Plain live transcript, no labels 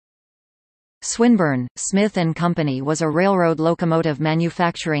Swinburne, Smith and Company was a railroad locomotive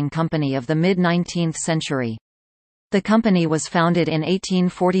manufacturing company of the mid-19th century. The company was founded in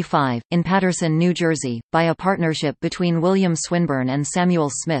 1845, in Paterson, New Jersey, by a partnership between William Swinburne and Samuel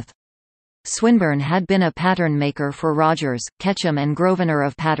Smith. Swinburne had been a pattern maker for Rogers, Ketchum and Grosvenor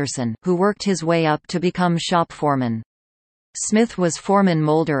of Paterson, who worked his way up to become shop foreman. Smith was foreman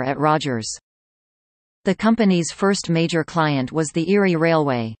molder at Rogers. The company's first major client was the Erie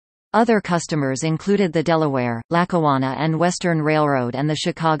Railway. Other customers included the Delaware, Lackawanna and Western Railroad and the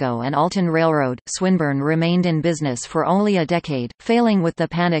Chicago and Alton Railroad. Swinburne remained in business for only a decade, failing with the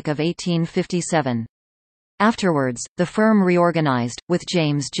Panic of 1857. Afterwards, the firm reorganized, with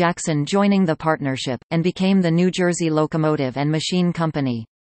James Jackson joining the partnership, and became the New Jersey Locomotive and Machine Company.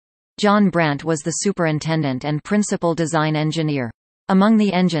 John Brandt was the superintendent and principal design engineer. Among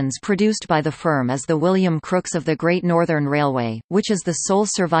the engines produced by the firm is the William Crookes of the Great Northern Railway, which is the sole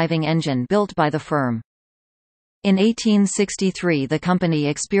surviving engine built by the firm. In 1863 the company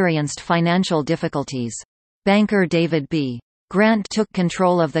experienced financial difficulties. Banker David B. Grant took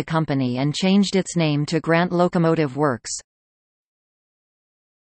control of the company and changed its name to Grant Locomotive Works.